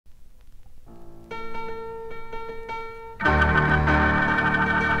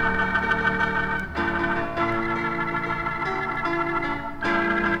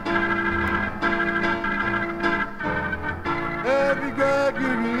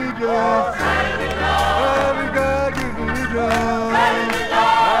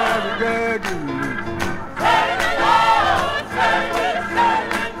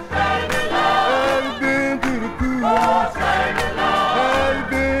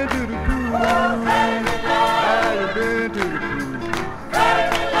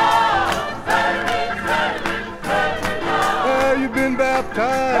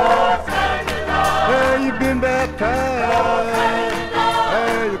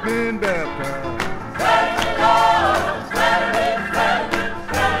been baptized. Thank you, Lord. Saturday, Saturday,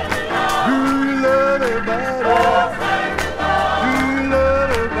 Saturday, Lord. Do you love everybody? Oh, thank you, Lord. Do you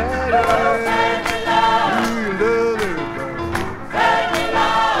love everybody? Oh, thank you, Lord. Do you love everybody? Thank you,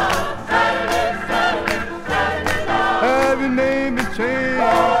 Lord. Saturday, Saturday, Saturday, Lord. Have your name been changed?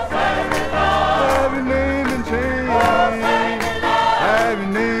 Oh, thank you, Lord. Have your name been changed? Oh, thank you, Lord. Have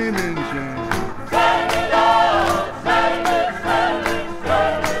your name been changed? Thank you, Lord. Saturday, Saturday,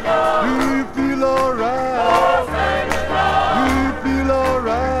 Saturday, Lord. Do you feel alright? Oh, thank you, Lord. Do you feel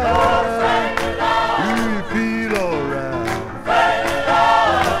alright? Oh, thank you, Lord. Do you feel alright? Thank you,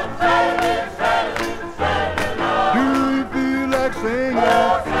 Lord. Saturday, Saturday, Saturday, Lord. Do you feel like singing?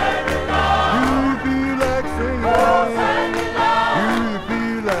 Oh, thank you, Lord. Do you feel like singing? Oh, thank you, Lord. Do you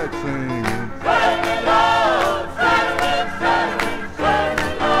feel like singing? Thank you, Lord. Saturday, Saturday,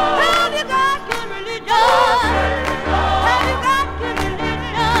 Saturday, Lord. Have you got good religion? Have you got good religion?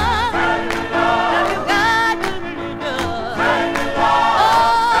 Have you got good religion? Thank you, Lord.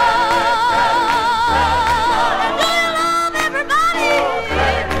 Oh, and do you love everybody?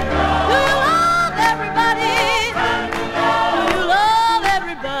 Do you love everybody? Do you love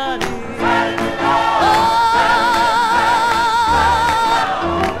everybody?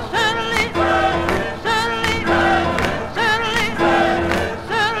 Certainly, certainly, certainly, certainly,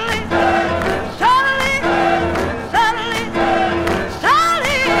 certainly, certainly,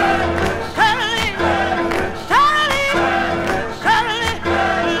 certainly,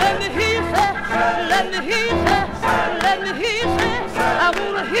 let me hear you say, let me hear you say, let me hear you say, I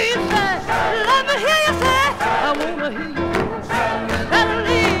wanna hear you say, let me hear you say, I wanna hear you say,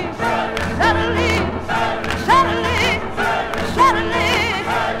 certainly, certainly, certainly, certainly,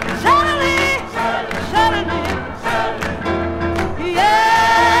 certainly, certainly, yeah,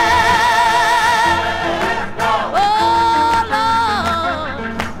 oh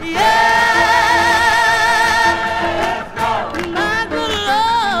Lord, yeah, my good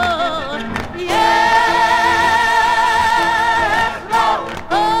Lord, yeah, Lord,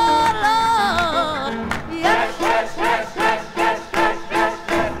 oh Lord, yes, yes, yes, yes, yes, yes, yes,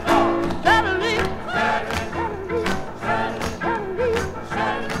 yes, Lord, certainly, certainly, certainly, certainly,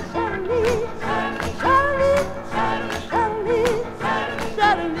 certainly, certainly, certainly,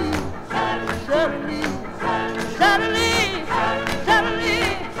 certainly, certainly, certainly,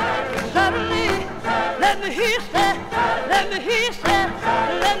 certainly, let me hear you say, let me hear you say,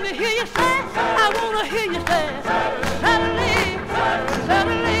 let me hear you say, I wanna hear you say,